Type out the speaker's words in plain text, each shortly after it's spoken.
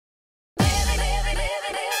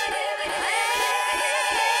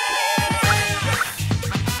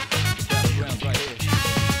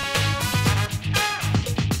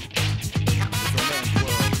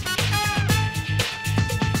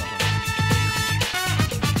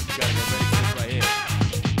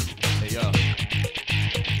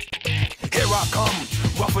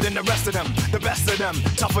than the rest of them, the best of them,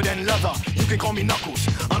 tougher than leather. You can call me Knuckles.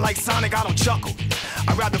 Unlike Sonic, I don't chuckle.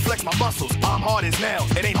 I'd rather flex my muscles, I'm hard as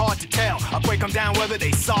nails. It ain't hard to tell, I break them down whether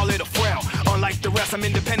they solid or frail. Unlike the rest, I'm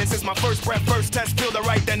independent since my first breath. First test, feel the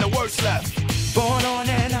right, then the worst left. Born on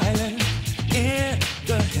an island in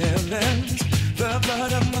the heavens, the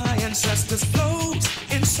blood of my ancestors flows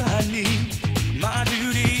inside me. My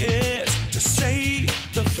duty is to save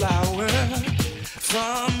the flower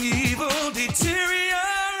from evil deterioration.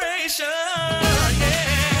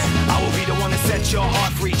 Yeah. I will be the one to set your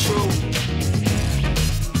heart free, true.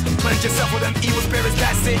 Cleanse yourself with them evil spirits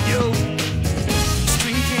that's in you.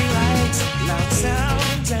 Streaking lights, loud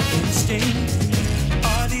sounds, and instinct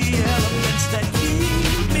are the elements that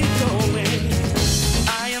keep me going.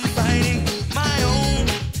 I am fighting my own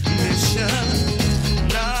mission.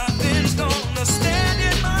 Nothing's gonna stand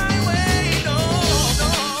in my way, no,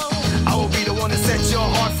 no. I will be the one to set your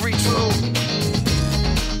heart free, true.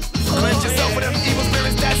 Cleanse yourself with them evil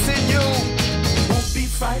spirits that's in you.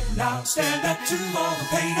 Frightened now, stand up to all the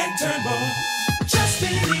pain and turmoil. Just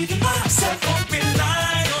believe in myself, won't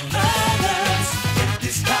rely on others. Get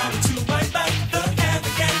this power to my back, the hand,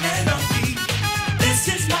 the gang, and on me. This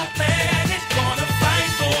is my planet, gonna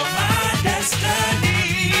fight for my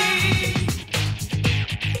destiny.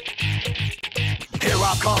 Here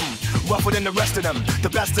I come, rougher than the rest of them, the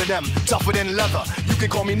best of them, tougher than leather. You can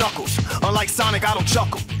call me Knuckles. Unlike Sonic, I don't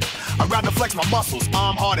chuckle. I'd rather flex my muscles,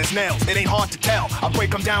 I'm hard as nails. It ain't hard to tell, I break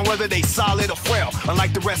them down whether they solid or frail.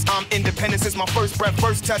 Unlike the rest, I'm independent since my first breath.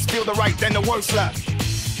 First test, feel the right, then the worst left.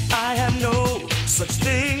 I have no such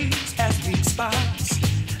things as weak spots.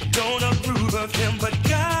 Don't approve of him, but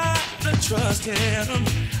gotta trust him.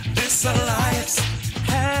 This alliance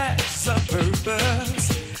has a purpose.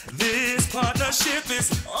 This partnership is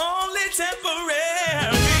only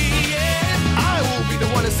temporary, yeah. I will be the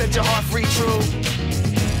one to set your heart free, true.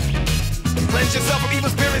 Cleanse yourself from evil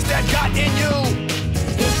spirits that got in you.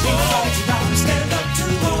 Stand up to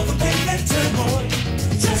all the pain and turmoil.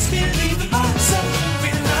 Just believe in myself,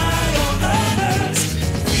 rely on others.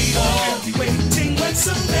 We all be waiting when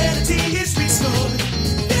serenity is restored.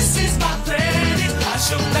 This is my planet, I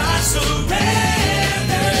shall not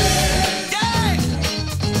surrender. Yeah.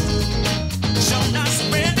 Shall not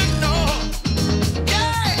surrender, no.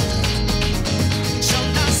 Yeah. Shall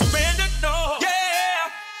not surrender, no.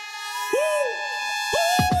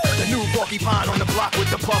 Porcupine on the block with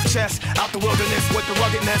the puff chest. Out the wilderness with the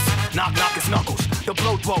ruggedness. Knock, knock, it's Knuckles. The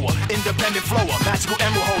blow thrower, independent flower, magical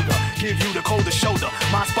emerald holder. Give you the coldest shoulder.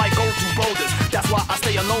 My spike goes through boulders. That's why I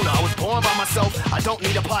stay a loner. I was born by myself. I don't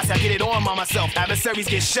need a posse. I get it on by myself. Adversaries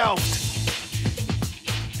get shelved.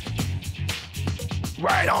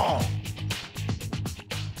 Right on.